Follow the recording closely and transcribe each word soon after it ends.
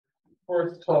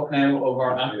first talk now of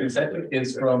our afternoon session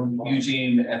is from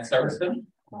Eugene Starostin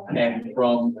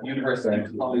from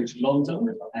University College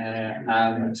London.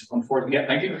 And unfortunately, yeah,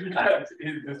 thank you.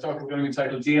 This talk is going to be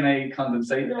titled DNA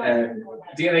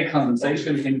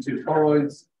condensation into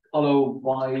toroids, hollow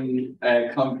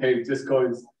biconcave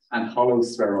discoids, and hollow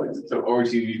spheroids. So over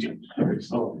to you, Eugene.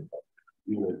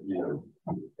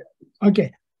 Okay.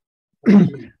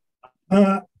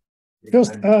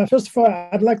 First of all,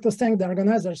 I'd like to thank the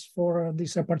organizers for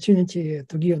this opportunity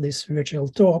to give this virtual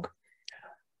talk.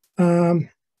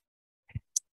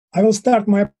 I will start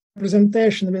my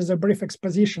presentation with a brief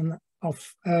exposition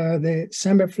of the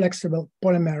semi-flexible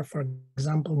polymer, for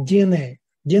example, DNA.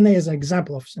 DNA is an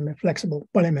example of semi-flexible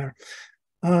polymer,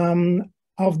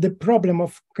 of the problem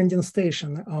of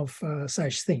condensation of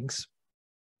such things.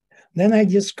 Then I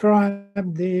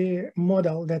describe the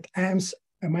model that aims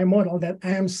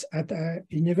at a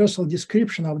universal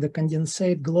description of the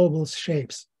condensate global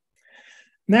shapes.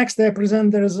 Next, I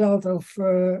present the result of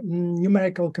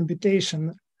numerical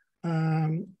computation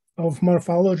of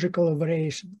morphological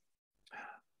variation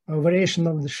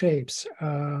of the shapes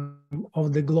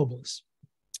of the globals.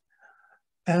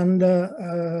 And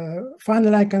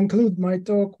finally, I conclude my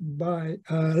talk by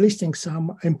listing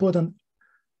some important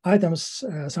items,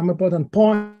 some important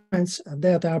points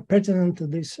that are pertinent to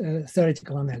this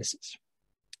theoretical analysis.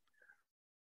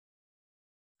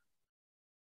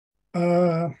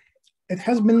 It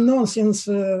has been known since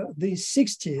the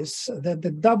 60s that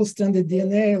the double-stranded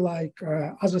DNA, like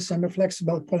other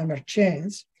semi-flexible polymer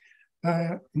chains,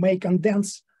 may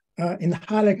condense in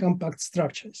highly compact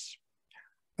structures.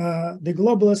 The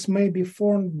globules may be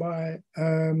formed by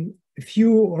a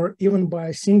few or even by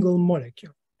a single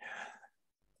molecule.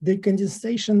 The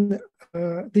condensation,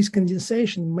 this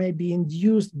condensation may be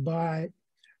induced by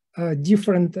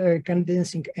different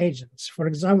condensing agents, for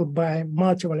example, by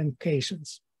multiple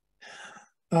allocations.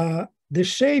 The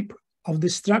shape of the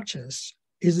structures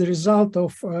is the result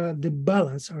of the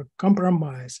balance or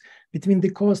compromise between the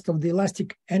cost of the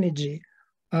elastic energy,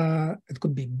 it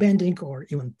could be bending or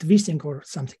even twisting or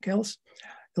something else,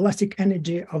 elastic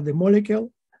energy of the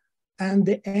molecule, and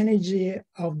the energy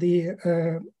of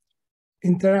the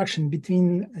interaction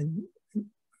between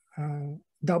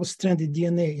double-stranded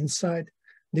DNA inside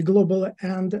the globule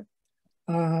and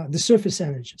the surface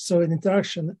energy, so an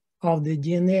interaction of the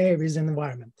DNA with the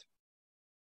environment.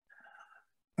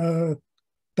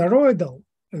 Toroidal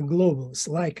globules,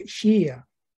 like here,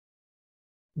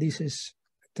 this is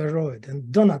toroid and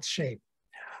donut shape,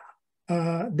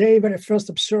 they were first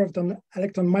observed on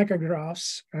electron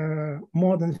micrographs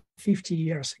more than 50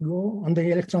 years ago, on the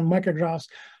electron micrographs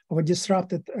of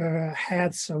disrupted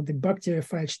heads of the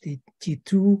bacteriophage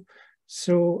T2.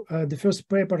 So the first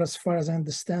paper, as far as I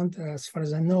understand, as far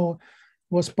as I know,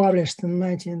 was published in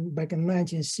back in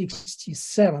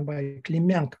 1967 by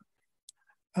Klimenko.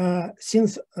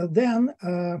 Since then,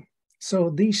 so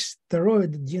these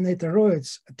DNA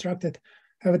toroids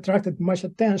have attracted much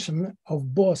attention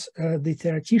of both the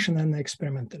theoretician and the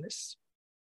experimentalists.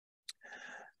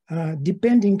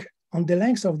 Depending on the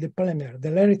length of the polymer,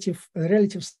 the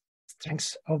relative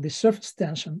strength of the surface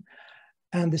tension,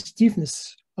 and the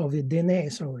stiffness of the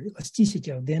DNA, so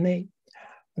elasticity of DNA,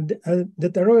 the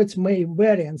toroids may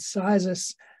vary in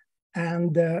sizes,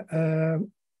 and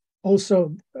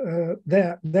also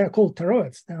they're called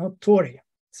toroids, they're not tori.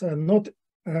 So not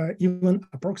even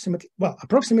approximately, well,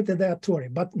 approximately they are tori,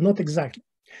 but not exactly.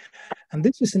 And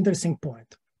this is an interesting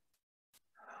point.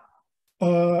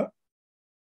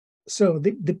 So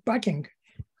the packing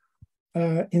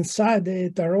inside the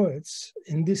toroids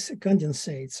in these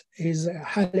condensates is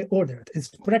highly ordered. It's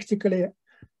practically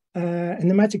a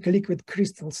nematic liquid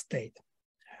crystal state.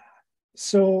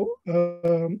 So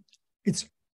it's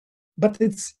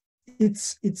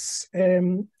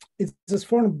just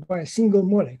formed by a single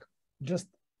molecule. Just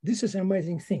this is an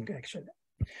amazing thing, actually.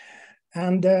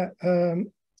 And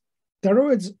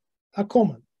toroids are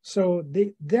common. So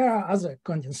there are other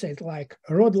condensates like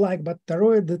rod-like, but the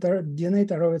DNA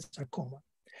toroids are common.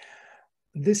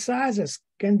 The sizes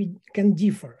can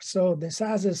differ. So the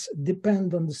sizes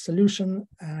depend on the solution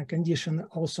condition,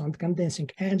 also on condensing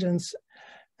agents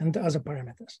and other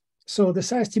parameters. So the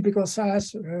typical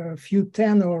size, a few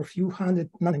 10 or a few 100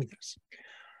 nanometers.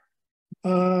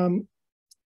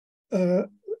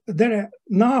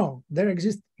 There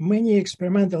exist many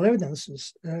experimental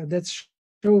evidences that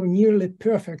show nearly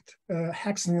perfect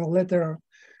hexagonal letter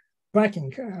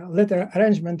packing, letter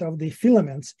arrangement of the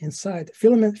filaments inside.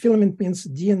 Filament means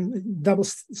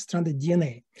double-stranded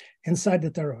DNA inside the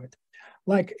toroid.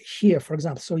 Like here, for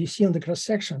example, so you see on the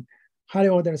cross-section, highly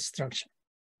ordered structure.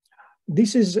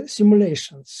 this is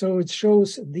simulation. So it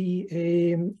shows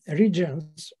the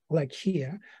regions like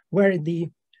here, where the,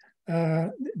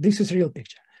 this is real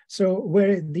picture. So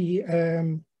where the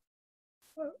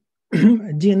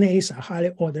DNAs are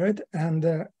highly ordered,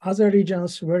 and other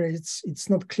regions where it's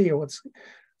not clear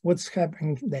what's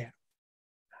happening there.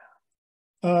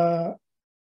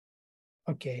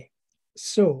 Okay,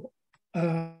 so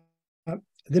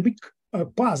the big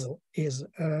puzzle is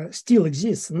still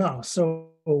exists now.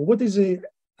 So what is the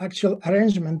actual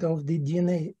arrangement of the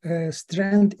DNA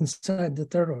strand inside the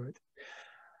toroid?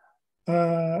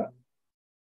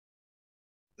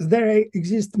 There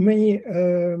exist many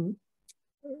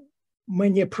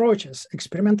many approaches,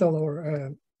 experimental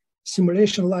or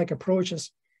simulation-like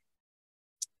approaches,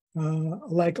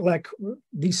 like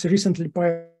this recently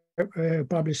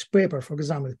published paper, for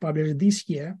example, published this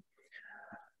year.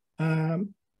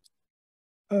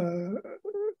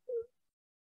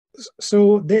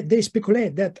 So they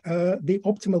speculate that the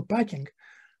optimal packing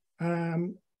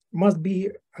must be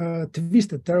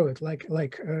twisted toroid,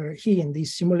 like here in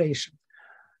this simulation.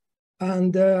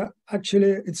 And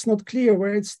actually, it's not clear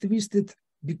where it's twisted,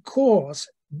 because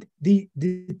the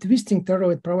twisting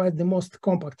toroid provides the most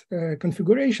compact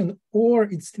configuration, or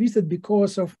it's twisted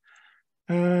because of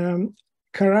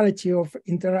chirality of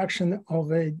interaction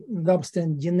of a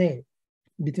double-strand DNA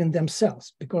between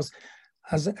themselves. Because,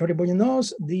 as everybody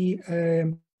knows, the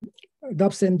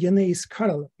double-strand DNA is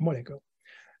chiral molecule.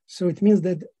 So it means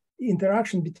that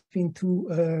interaction between two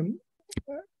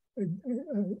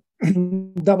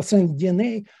double-strand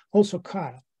DNA also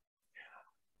chiral.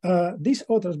 These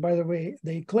authors, by the way,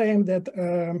 they claim that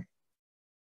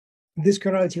this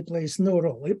chirality plays no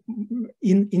role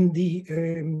in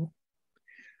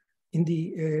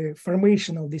the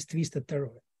formation of this twisted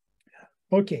toroid.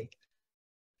 Okay,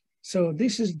 so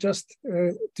this is just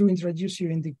to introduce you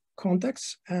in the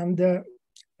context, and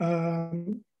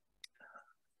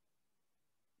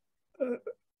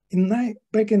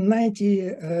back in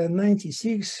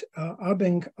 1996,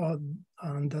 Abeng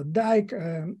and Dijk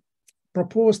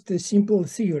proposed a simple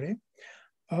theory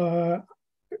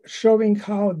showing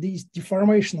how this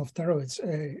deformation of toroids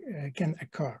can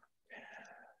occur.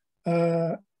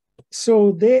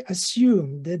 So they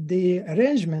assume that the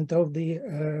arrangement of the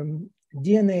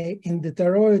DNA in the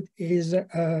toroid is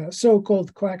a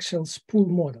so-called coaxial spool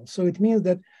model. So it means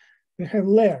that we have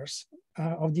layers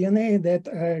of DNA that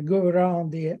go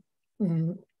around the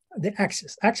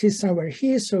axis. Axis somewhere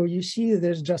here, so you see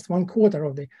there's just 1/4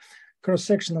 of the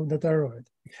cross-section of the toroid.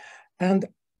 And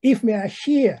if we are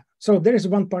here, so there is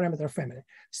one parameter family.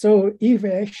 So if we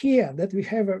are here, that we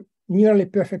have a nearly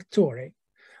perfect tori.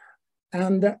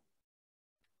 And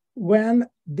when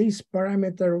this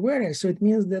parameter varies, so it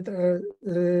means that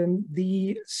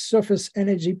the surface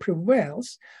energy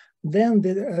prevails, then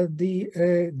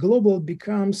the globule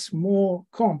becomes more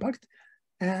compact,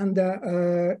 and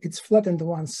it's flattened to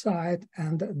one side,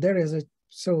 and there is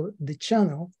so the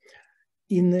channel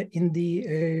in the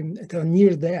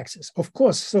near the axis. Of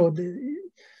course, so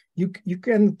you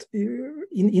can't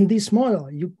in this model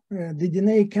the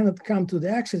DNA cannot come to the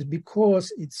axis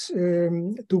because it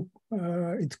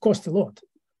costs a lot.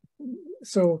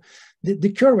 So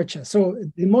the curvature, so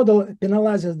the model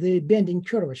penalizes the bending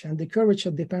curvature, and the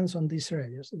curvature depends on this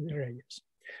radius.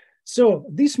 So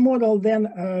this model then,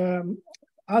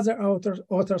 other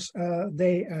authors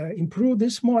they improve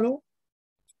this model.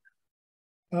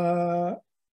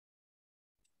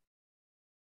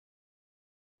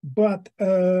 But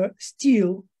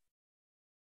still,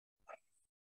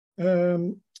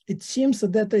 it seems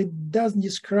that it doesn't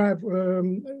describe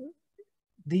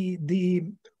the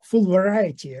full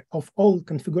variety of all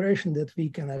configuration that we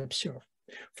can observe.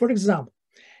 For example,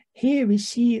 here we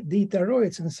see the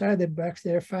toroids inside the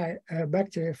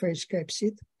bacteriophage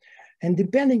capsid, and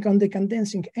depending on the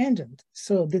condensing agent,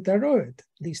 so the toroid,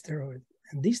 this toroid,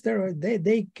 and this toroid,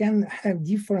 they can have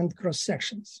different cross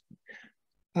sections.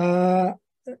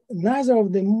 Neither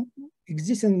of the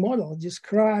existing models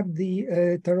describe the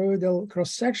toroidal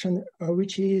cross section,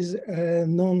 which is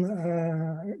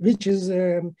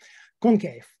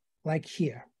concave, like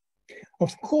here.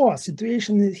 Of course,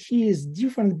 situation here is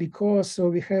different because so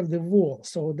we have the wall.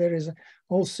 So there is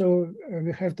also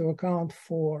we have to account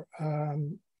for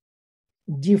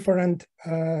different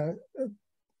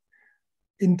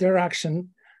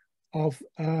interaction of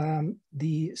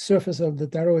the surface of the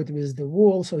toroid with the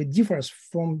wall. So it differs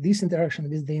from this interaction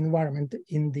with the environment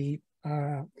in the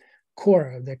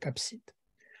core of the capsid.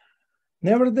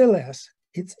 Nevertheless,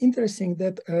 it's interesting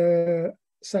that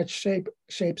such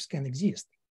shapes can exist.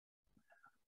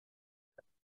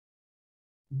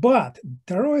 But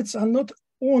toroids are not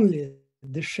only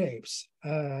the shapes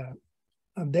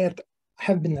that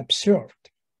have been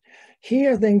observed.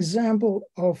 Here's the example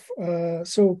of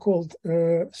so-called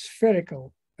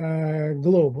spherical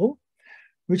globule,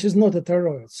 which is not a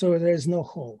toroid, so there is no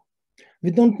hole.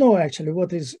 We don't know actually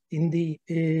what is in the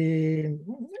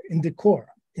core,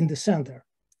 in the center.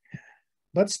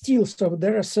 But still, so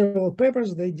there are several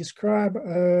papers, they describe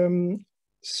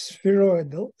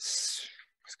spheroidal,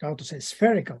 how to say,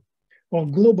 spherical or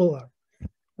globular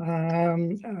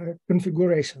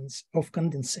configurations of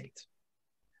condensate.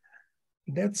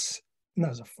 That's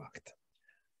another fact.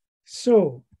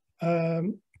 So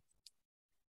I'm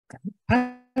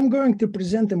going to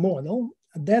present a model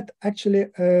that actually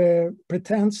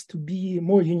pretends to be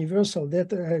more universal, that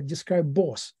describe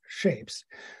both shapes,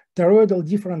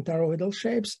 different toroidal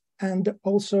shapes, and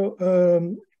also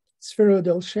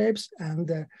spheroidal shapes,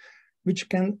 and which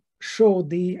can show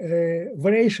the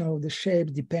variation of the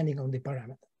shape depending on the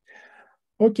parameter.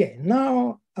 Okay,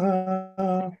 now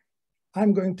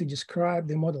I'm going to describe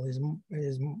the model in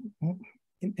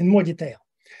more detail.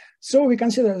 So we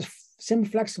consider a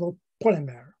semi-flexible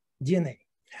polymer DNA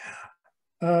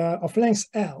of length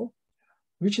L,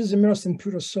 which is immersed in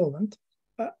pure solvent,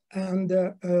 and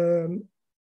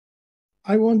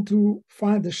I want to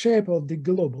find the shape of the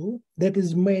globule that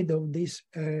is made of this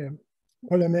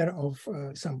polymer of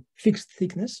some fixed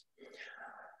thickness,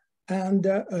 and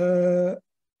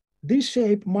this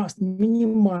shape must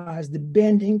minimize the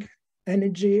bending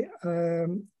energy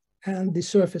and the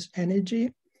surface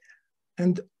energy,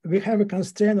 and we have a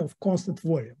constraint of constant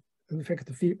volume, in fact,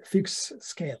 a fixed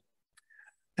scale.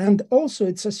 And also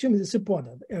it's assumed, it's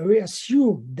important, we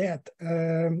assume that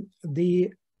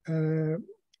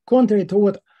contrary to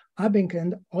what Abing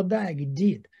and Odaig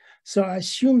did, so I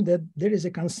assume that there is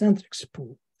a concentric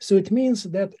spool. So it means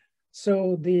that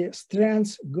the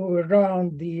strands go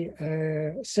around the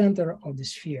center of the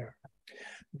sphere.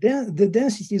 Then the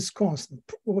density is constant.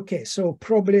 Okay, so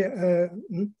probably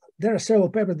there are several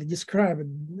papers that describe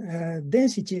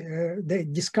density, they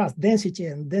discuss density,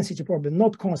 and density probably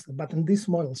not constant, but in this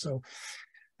model, so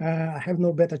I have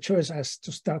no better choice as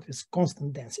to start with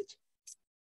constant density.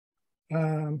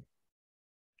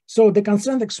 So the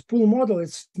concentric spool model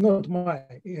is not my,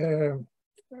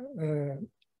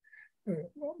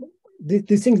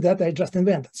 the things that I just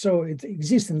invented. So it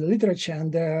exists in the literature,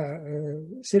 and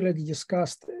serially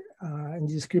discussed in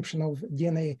the description of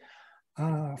DNA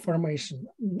formation,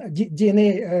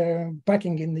 DNA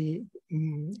packing in the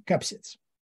capsids.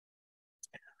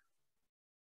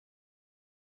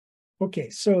 Okay,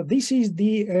 so this is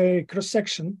the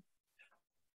cross-section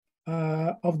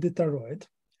of the toroid,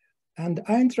 and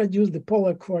I introduced the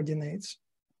polar coordinates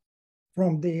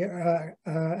from the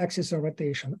axis of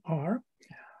rotation R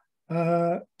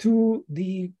to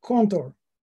the contour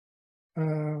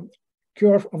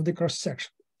curve of the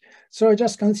cross-section. So I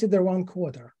just consider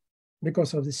 1/4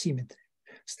 because of the symmetry,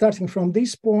 starting from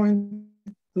this point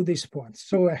to this point.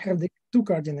 So I have the two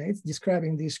coordinates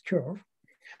describing this curve.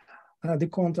 The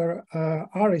contour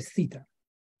R is theta.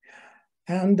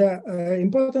 And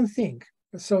important thing,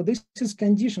 so this is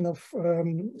condition of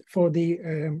for the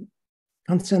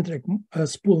concentric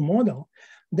spool model,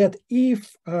 that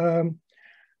if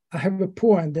I have a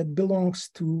point that belongs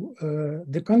to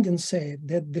the condensate,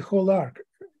 that the whole arc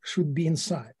should be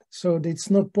inside. So it's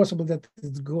not possible that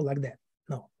it go like that.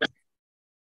 No.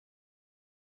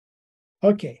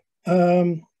 Okay.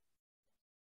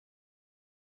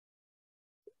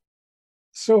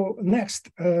 So next,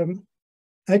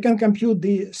 I can compute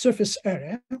the surface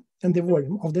area and the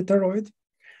volume of the toroid.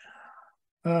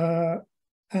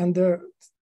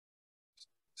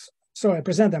 So I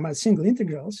present them as single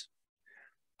integrals,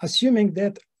 assuming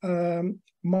that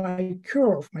my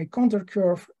curve, my contour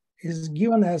curve, is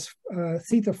given as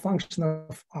theta function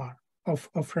of R,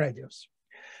 of radius.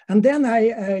 And then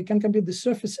I can compute the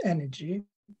surface energy,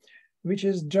 which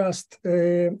is just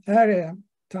area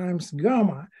times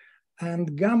gamma,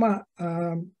 and gamma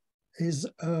is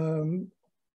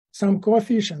some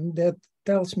coefficient that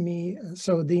tells me,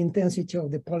 so the intensity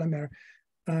of the polymer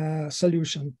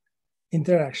solution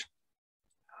interaction.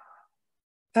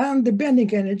 And the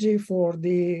bending energy for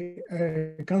the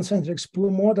concentric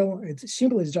spool model, it's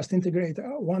simple, it's just integrate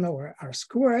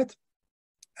 1/r².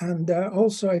 And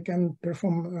also I can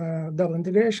perform double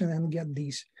integration and get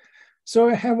these. So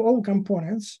I have all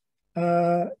components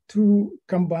to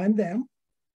combine them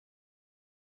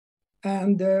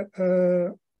and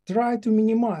try to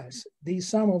minimize the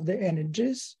sum of the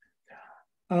energies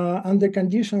under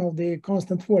condition of the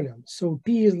constant volume. So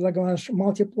P is Lagrange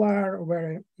multiplier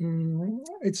where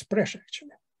it's pressure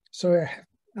actually. So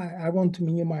I want to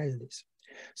minimize this.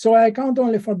 So I account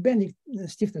only for bending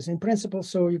stiffness in principle,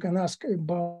 so you can ask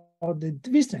about the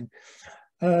twisting.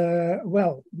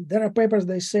 Well, there are papers,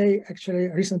 they say, actually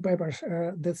recent papers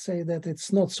that say that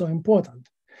it's not so important.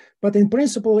 But in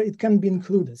principle, it can be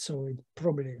included, so it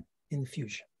probably in the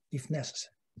future, if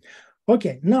necessary.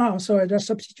 Okay, now, so I just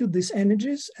substitute these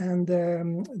energies and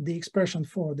the expression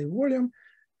for the volume,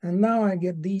 and now I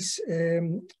get this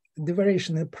the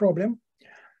variation problem.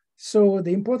 So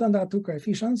the important are two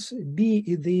coefficients. B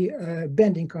is the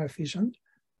bending coefficient.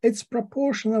 It's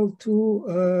proportional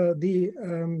to the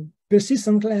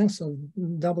persistent length of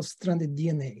double-stranded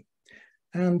DNA.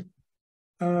 And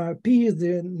P is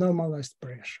the normalized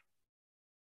pressure.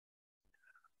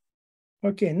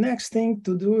 Okay, next thing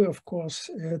to do, of course,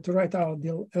 to write out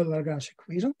the Euler-Lagrange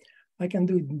equation. I can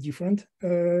do it in different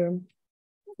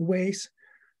ways.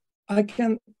 I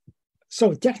can,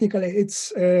 so technically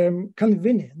it's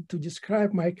convenient to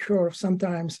describe my curve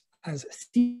sometimes as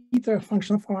theta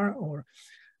function of R, or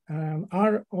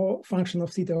R or function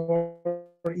of theta, or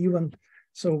even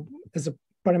so as a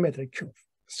parametric curve.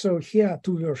 So here are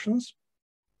two versions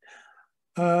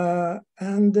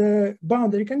and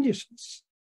boundary conditions.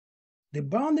 The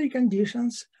boundary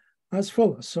conditions as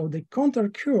follows. So the contour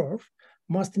curve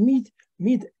must meet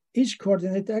each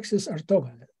coordinate axis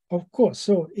orthogonally. Of course,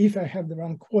 so if I have the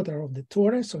 1/4 of the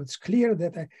torus, so it's clear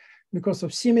that because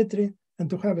of symmetry and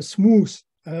to have a smooth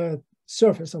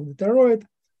surface of the toroid,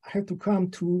 I have to come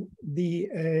to the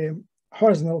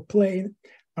horizontal plane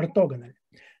orthogonally.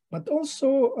 But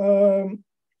also,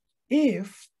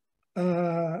 if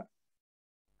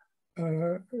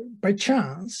by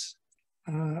chance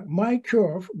my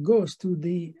curve goes to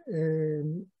the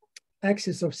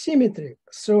axis of symmetry,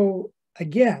 so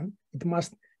again, it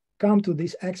must come to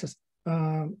this axis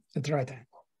at right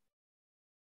angle.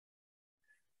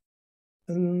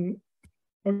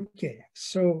 Okay,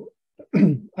 so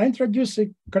I introduce a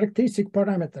characteristic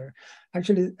parameter.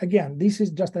 Actually, again, this is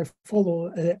just I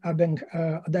follow Abeng,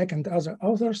 Dijk, and other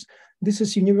authors. This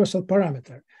is universal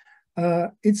parameter.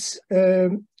 Its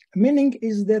meaning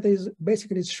is that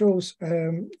basically it shows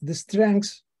the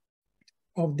strength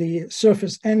of the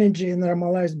surface energy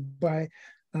normalized by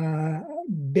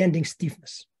bending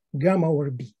stiffness, gamma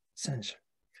over B, essentially.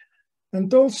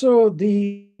 And also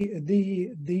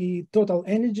the total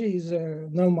energy is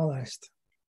normalized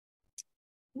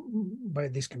by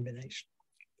this combination.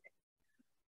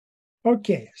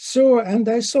 Okay, so, and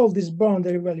I solved this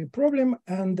boundary value problem,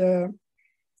 and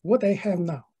what I have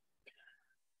now.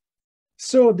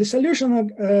 So the solution,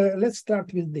 let's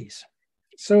start with this.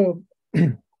 So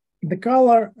the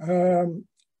color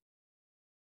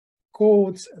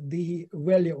codes the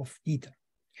value of eta.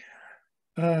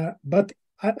 But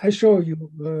I show you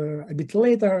a bit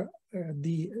later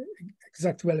the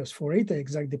exact values for eta,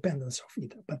 exact dependence of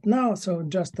eta. But now, so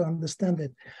just to understand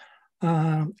it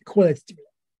qualitatively.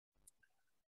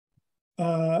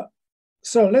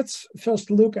 So let's first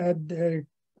look at the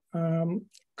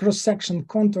cross-section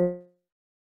contour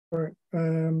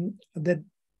that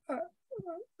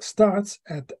starts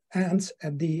at ends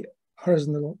at the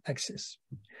horizontal axis.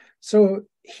 So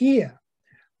here,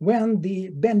 when the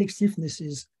bending stiffness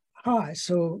is high,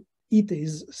 so eta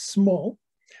is small,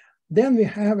 then we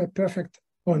have a perfect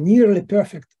or nearly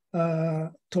perfect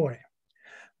tori.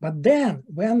 But then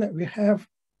when we have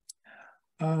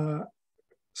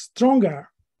stronger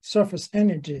surface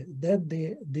energy, that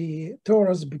the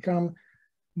torus become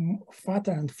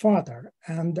fatter and fatter,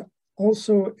 and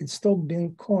also it stopped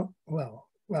being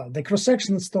the cross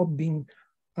section stopped being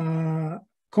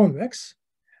convex,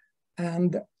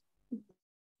 and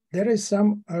there is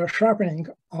some sharpening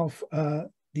of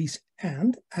this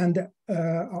end and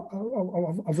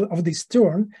of this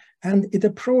turn, and it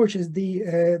approaches the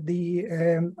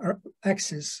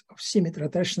axis of symmetry,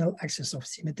 rotational axis of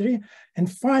symmetry,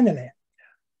 and finally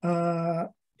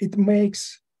it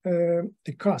makes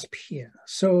a cusp here.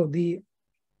 So it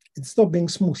stopped being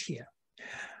smooth here,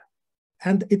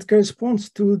 and it corresponds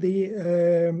to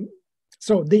the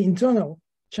so the internal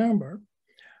chamber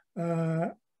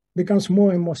becomes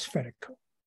more and more spherical.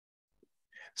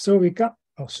 So we come,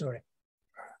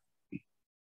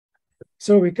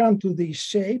 so we come to the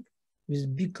shape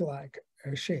with beak-like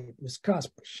shape with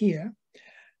cusp here.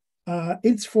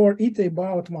 It's for eta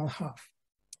about 1/2,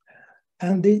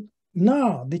 and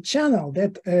now the channel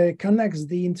that connects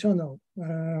the internal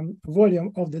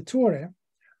volume of the tori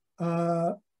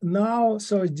now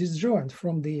so it's disjoint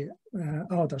from the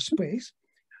outer space,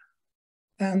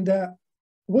 and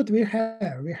what we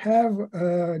have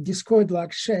a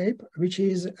discoid-like shape, which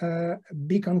is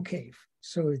biconcave.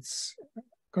 So it's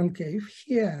concave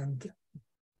here and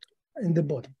in the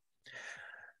bottom.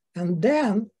 And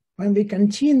then when we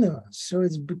continue, so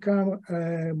it's become,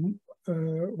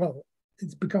 well,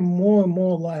 it's become more and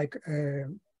more like a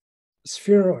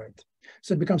spheroid.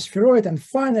 So it becomes spheroid, and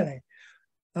finally,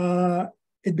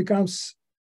 it becomes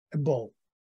a ball,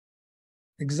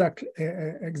 exact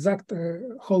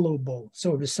hollow ball.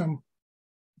 So with some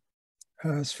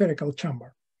spherical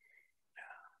chamber.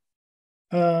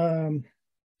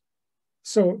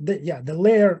 So the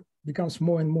layer becomes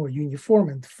more and more uniform,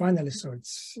 and finally, so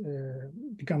it's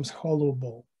becomes hollow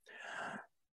ball.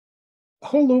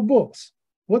 Hollow balls.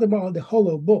 What about the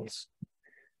hollow balls?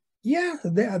 Yeah,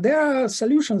 there are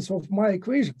solutions of my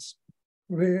equations,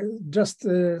 just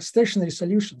stationary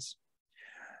solutions.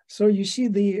 So you see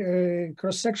the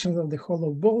cross section of the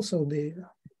hollow ball, so the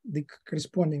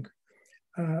corresponding,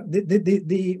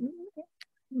 the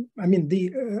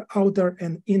outer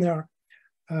and inner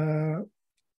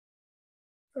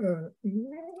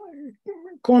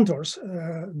contours,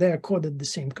 they are coded the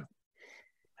same color.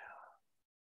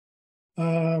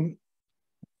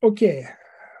 Okay,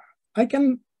 I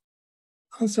can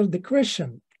answer the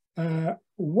question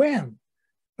where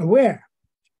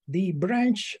the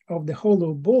branch of the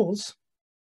hollow balls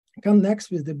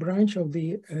connects with the branch of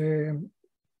the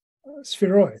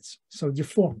spheroids, so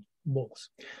deformed balls.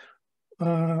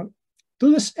 To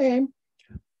this aim,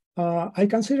 I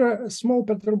consider a small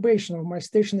perturbation of my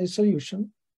stationary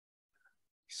solution,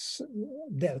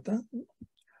 delta,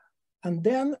 and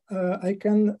then I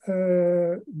can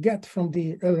get from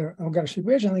the earlier Avogadro's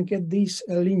equation and get this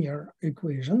linear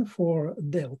equation for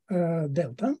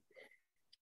delta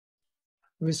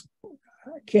with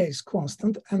k is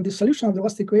constant, and the solution of the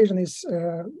last equation is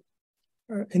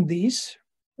in this,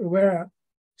 where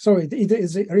it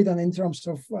is written in terms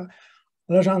of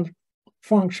Legendre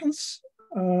functions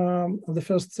of the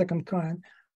first, second kind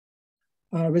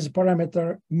with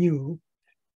parameter mu.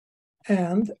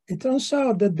 And it turns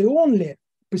out that the only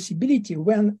possibility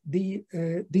when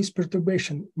this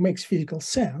perturbation makes physical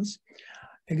sense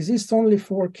exists only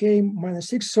for k minus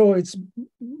 6, so it's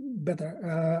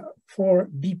better for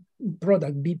B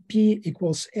product BP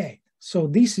equals A. So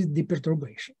this is the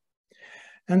perturbation.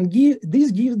 And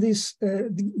this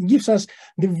gives us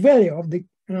the value of the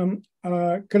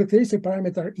characteristic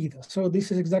parameter eta. So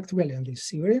this is exact value in this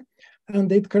theory,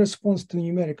 and it corresponds to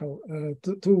numerical,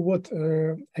 to what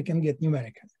I can get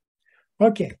numerically.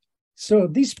 Okay, so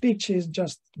this picture is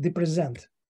just to present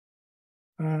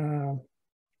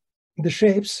the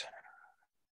shapes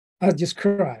as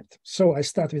described. So I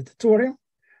start with the tori,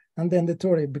 and then the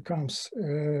tori becomes,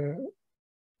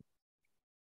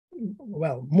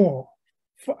 well, more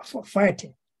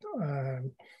fighting.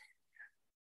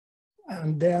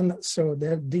 And then, so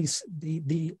that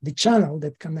the channel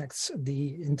that connects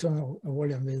the internal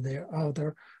volume with the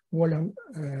outer volume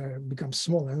becomes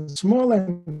smaller and smaller,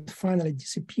 and finally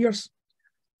disappears.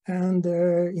 And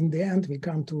in the end, we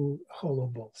come to hollow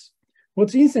balls.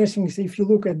 What's interesting is if you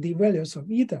look at the values of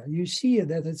eta, you see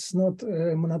that it's not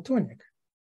monotonic.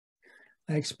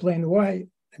 I explain why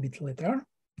a bit later.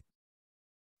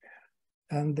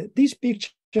 And this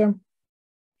picture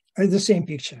is the same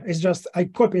picture. It's just I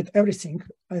copied everything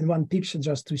in one picture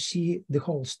just to see the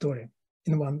whole story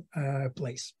in one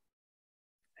place.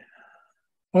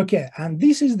 Okay, and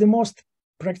this is the most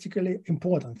practically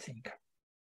important thing.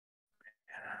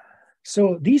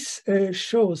 So this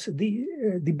shows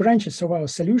the branches of our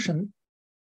solution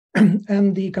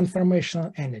and the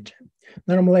conformational energy,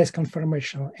 normalized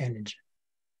conformational energy.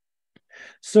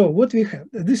 So what we have,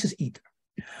 this is eta.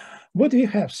 What we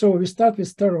have, so we start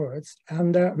with toroids,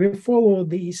 and we follow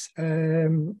these,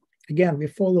 again, we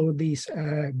follow this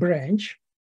branch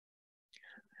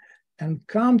and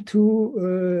come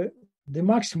to the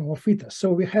maximum of eta.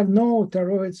 So we have no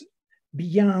toroids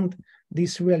beyond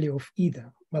this value of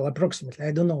eta. Well, approximately,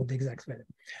 I don't know the exact value.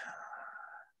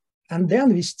 And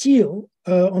then we still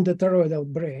on the toroidal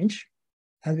branch,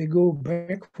 and we go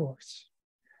backwards.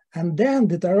 And then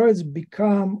the toroids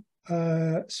become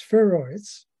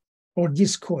spheroids, or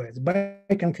discoids,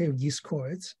 biconcave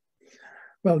discoids.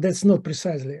 Well, that's not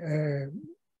precisely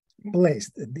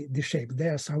placed, the shape, they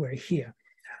are somewhere here.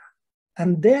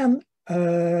 And then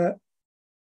I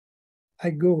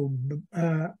go,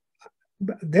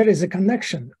 there is a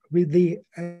connection with the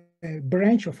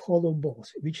branch of hollow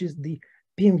balls, which is the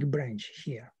pink branch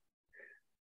here.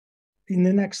 In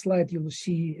the next slide, you will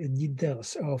see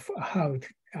details of how it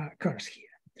occurs here.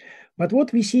 But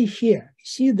what we see here,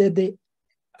 see that the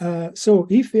so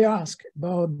if we ask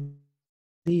about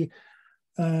the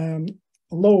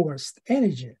lowest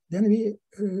energy, then we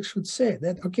should say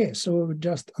that, okay, so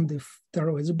just on the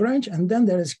toroids branch, and then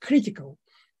there is critical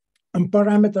and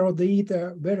parameter of the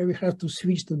ether where we have to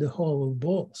switch to the hollow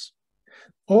balls.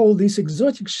 All these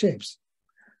exotic shapes,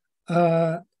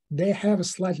 they have a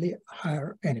slightly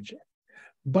higher energy.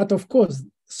 But of course,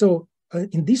 so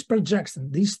in this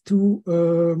projection, these two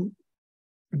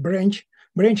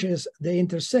branches, they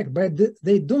intersect, but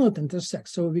they do not intersect.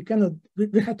 So we cannot,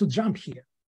 we have to jump here.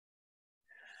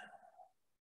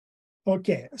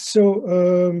 Okay,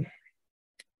 so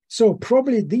so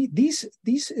probably this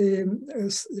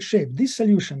shape, this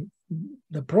solution,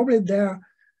 probably they are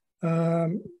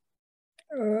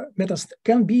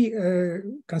can be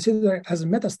considered as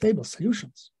metastable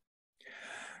solutions.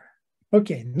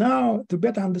 Okay, now to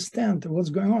better understand what's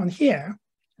going on here,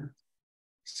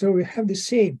 so we have the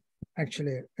same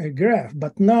actually graph,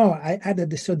 but now I added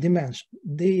the third dimension,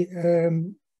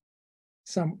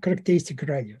 some characteristic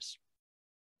radius.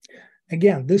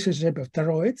 Again, this is shape of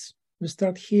toroids. We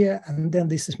start here, and then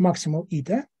this is maximal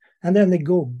eta, and then they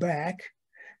go back,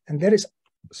 and there is,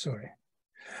 sorry,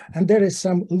 and there is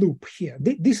some loop here.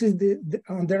 This is the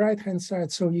on the right-hand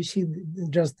side, so you see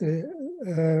just the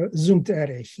zoomed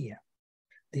area here,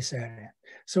 this area.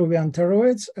 So we are on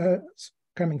toroids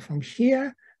coming from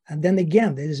here, and then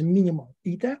again, there is minimal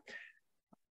eta,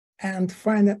 and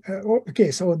finally,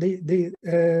 okay, so the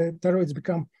toroids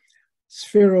become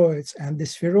spheroids, and the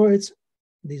spheroids,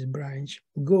 this branch,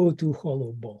 go to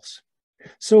hollow balls.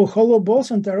 So hollow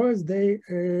balls and toroids, they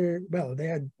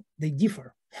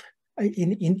differ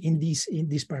in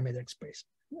this parametric space.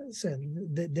 So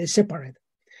they separate.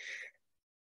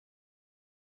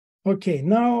 Okay,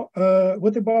 now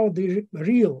what about the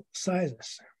real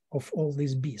sizes of all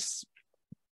these beasts?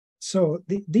 So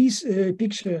this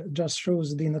picture just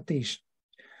shows the notation.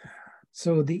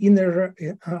 So the inner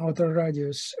outer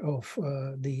radius of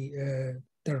the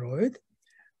toroid,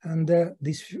 and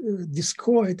these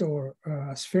discoid or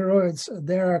spheroids,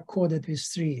 they are coded with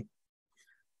three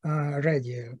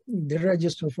radii: the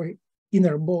radius of an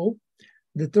inner ball,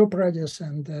 the top radius,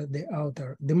 and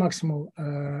the maximal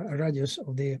radius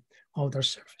of the outer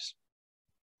surface.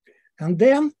 And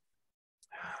then,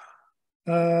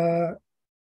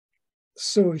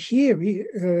 so here we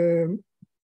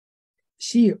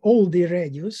see all the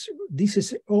radius. This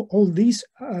is all these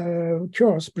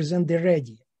curves present the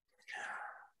radii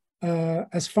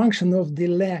as function of the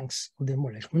length of the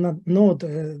molecule, not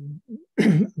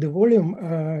the volume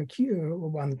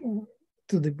one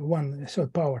to the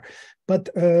 1/3 power, but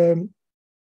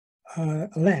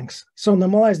length. So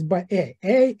normalized by A.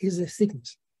 A is the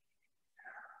thickness.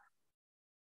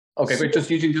 Okay, but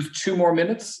just using just 2 more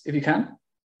minutes, if you can.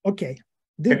 Okay,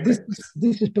 this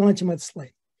is penultimate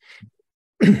slide.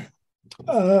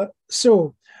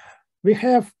 So we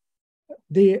have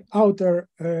the outer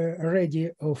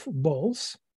radii of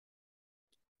balls,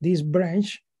 this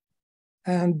branch,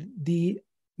 and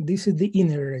this is the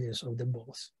inner radius of the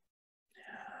balls.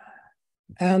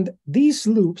 And these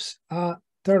loops are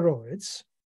toroids,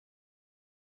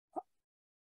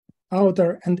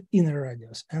 outer and inner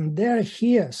radius, and they're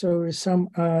here. So some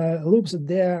loops,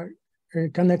 they're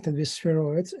connected with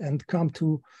spheroids and come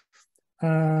to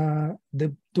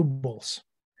the two balls.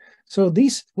 So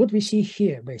this, what we see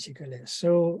here, basically.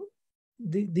 So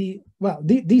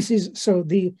this is, so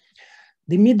the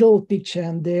middle picture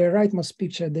and the rightmost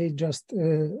picture, they just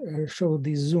show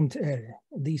the zoomed area,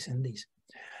 this and this.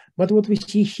 But what we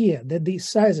see here, that the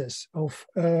sizes of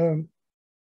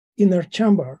inner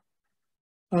chamber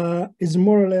is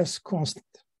more or less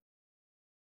constant.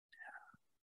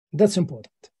 That's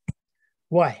important.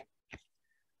 Why?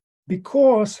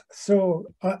 Because, so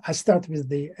I start with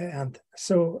the end.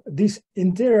 So this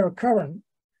interior current,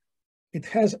 it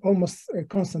has almost a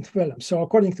constant volume. So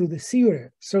according to the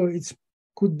theory, so it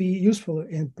could be useful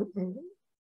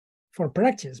for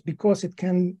practice, because it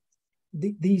can,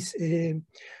 these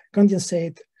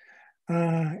condensate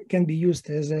can be used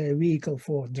as a vehicle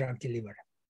for drug delivery.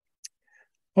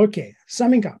 Okay,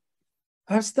 summing up,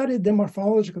 I've studied the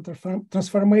morphological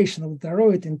transformation of the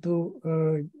toroid into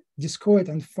discoid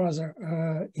and further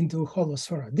into hollow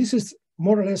spheroid. This is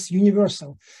more or less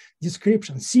universal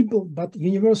description, simple but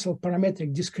universal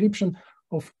parametric description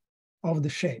of the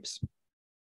shapes.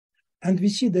 And we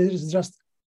see there is just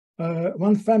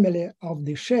one family of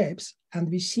the shapes, and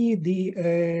we see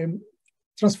the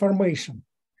transformation,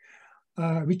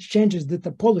 which changes the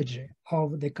topology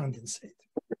of the condensate.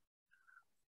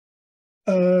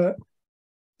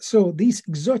 So these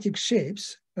exotic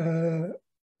shapes,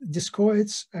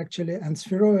 discoids actually and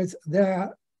spheroids, they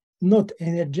are not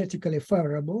energetically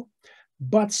favorable,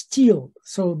 but still,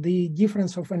 so the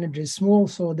difference of energy is small,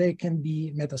 so they can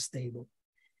be metastable.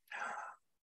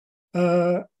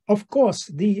 Of course,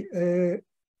 the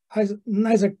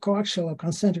neither coaxial or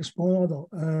concentric spool model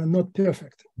not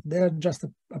perfect. They're just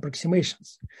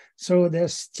approximations. So they're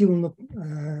still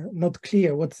not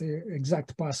clear what's the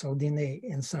exact path of DNA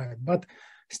inside. But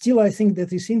still, I think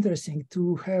that it's interesting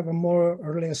to have a more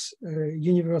or less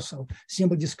universal,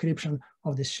 simple description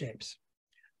of these shapes.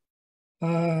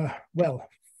 Well,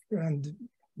 and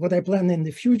what I plan in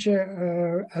the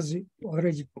future, as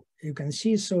already you can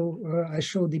see, so I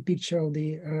showed the picture of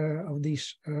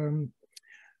these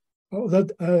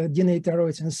DNA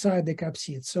toroids inside the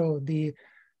capsid. So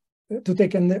to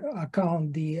take into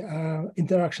account the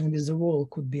interaction with the wall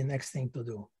could be the next thing to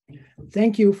do.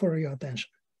 Thank you for your attention.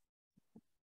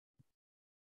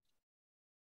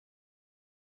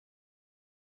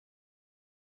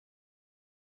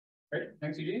 Great,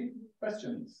 thanks, Eugene.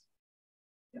 Questions?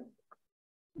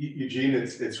 Eugene,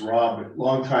 it's Rob.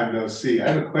 Long time no see. I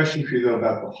have a question for you though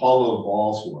about the hollow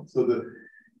balls one. So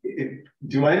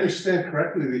do I understand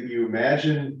correctly that you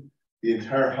imagine the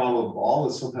entire hollow ball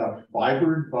is somehow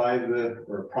fibered by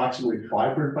or approximately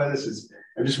fibered by this?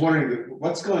 I'm just wondering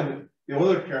what's going. The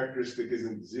other characteristic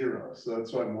isn't zero, so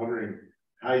that's why I'm wondering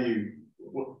how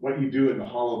what you do in the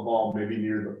hollow ball, maybe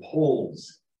near the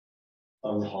poles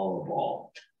of the hollow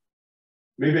ball.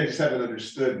 Maybe I just haven't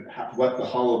understood what the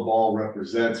hollow ball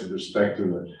represents with respect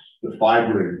to the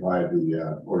fibering by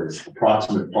or its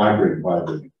approximate fibering by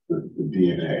the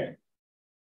DNA.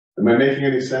 Am I making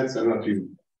any sense? I don't know if you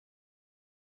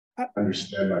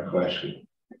understand my question.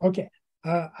 Okay,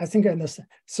 I think I understand.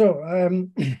 So,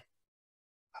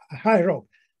 hi, Rob.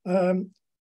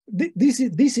 This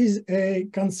is a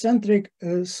concentric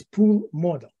spool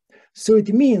model. So it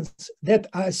means that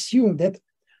I assume that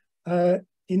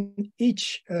in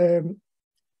each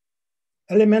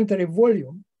elementary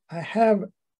volume, I have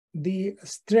the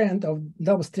strand of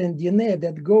double-strand DNA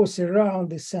that goes around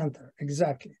the center,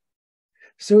 exactly.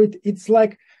 So it's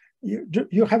like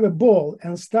you have a ball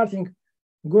and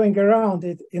going around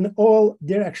it in all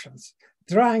directions,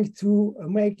 trying to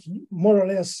make more or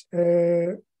less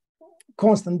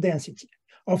constant density.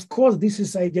 Of course, this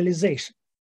is idealization,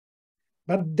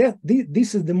 but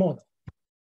this is the model.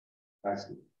 I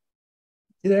see.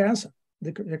 Did I answer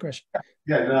the question?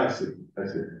 Yeah, no, I see.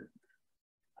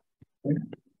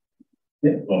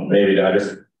 Yeah, well, maybe I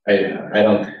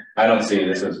don't see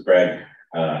this as Greg,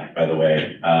 by the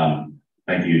way.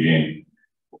 Thank you, Eugene.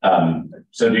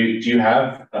 So do you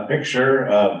have a picture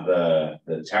of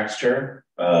the texture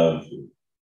of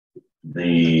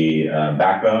the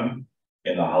backbone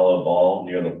in the hollow ball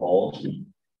near the poles?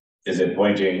 Is it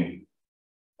pointing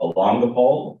along the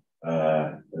pole?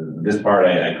 This part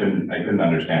I couldn't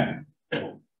understand.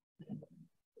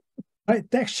 By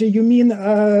texture, you mean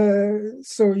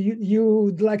so you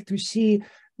would like to see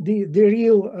the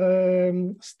real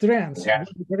strands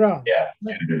around? Yeah.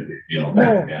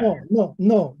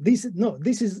 No. This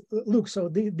is look. So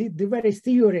the very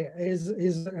theory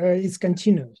is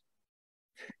continuum.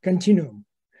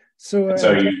 So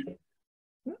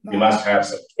you must have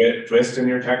some twist in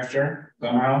your texture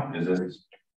somehow.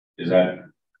 Is that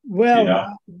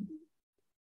well?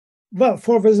 Well,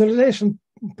 for visualization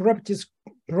properties,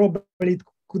 probably it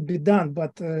could be done,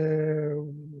 but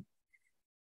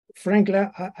frankly,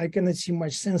 I cannot see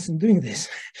much sense in doing this.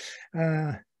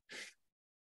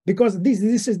 Because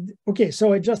this is okay.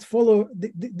 So I just follow.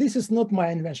 This is not my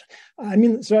invention. I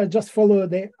mean, so I just follow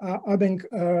the Abeng,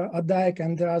 Adijk,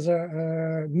 and the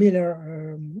other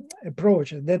Miller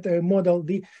approach. That model.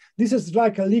 This is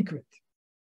like a liquid,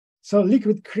 so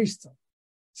liquid crystal.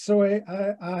 So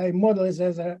I model it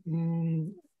as a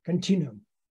continuum.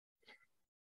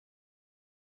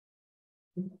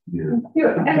 You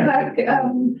ever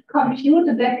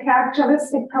computed the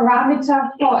characteristic parameter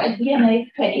for a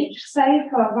DNA phage, say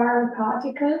for a viral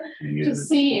particle, to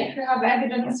see if you have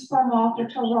evidence for more of the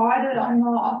toroidal or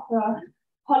more of the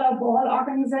hollow ball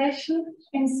organization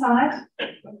inside?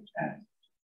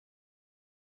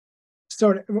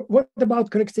 Sorry, what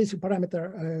about characteristic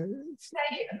parameter?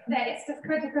 There is the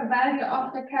critical value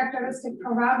of the characteristic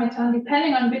parameter, and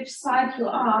depending on which side you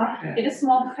are, it is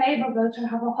more favorable to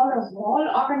have a hollow wall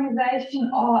organization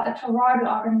or a toroidal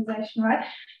organization, right?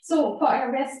 So for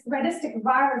a realistic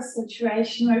virus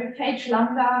situation, where you phage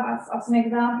lambda as an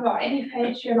example, or any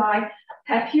phage you like,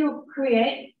 have you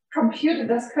computed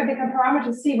this critical parameter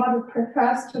to see what it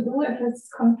prefers to do if it's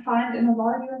confined in a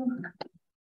volume?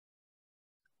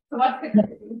 So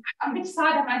on which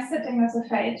side am I sitting as a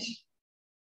phage?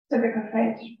 Typical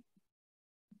phage.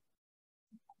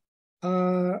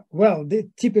 Well, the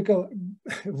typical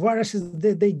viruses,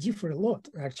 they differ a lot,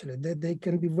 actually. They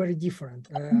can be very different.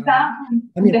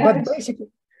 I mean,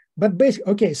 but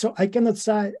basically, okay. So I cannot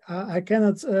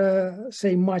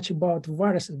say much about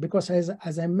viruses because,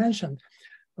 as I mentioned,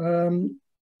 in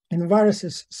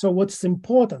viruses. So what's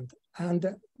important, and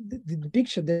the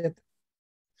picture that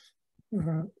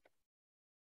I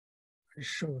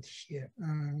showed here.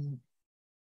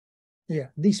 Yeah,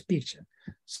 this picture.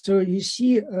 So you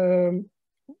see,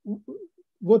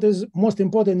 what is most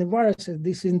important in viruses,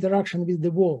 this interaction with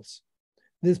the walls,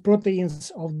 these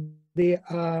proteins of the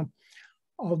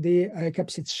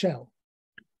capsid shell.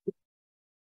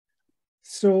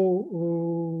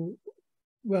 So,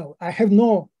 well, I have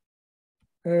no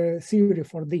theory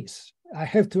for this. I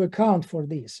have to account for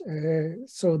this.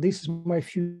 So this is my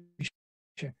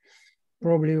future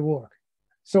probably work.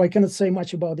 So I cannot say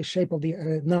much about the shape of the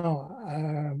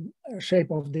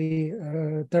shape of the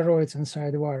toroids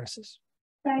inside the viruses.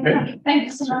 Thank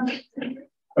you so much.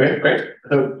 Okay, great.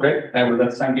 So great. Well,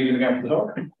 let's thank you again for the talk.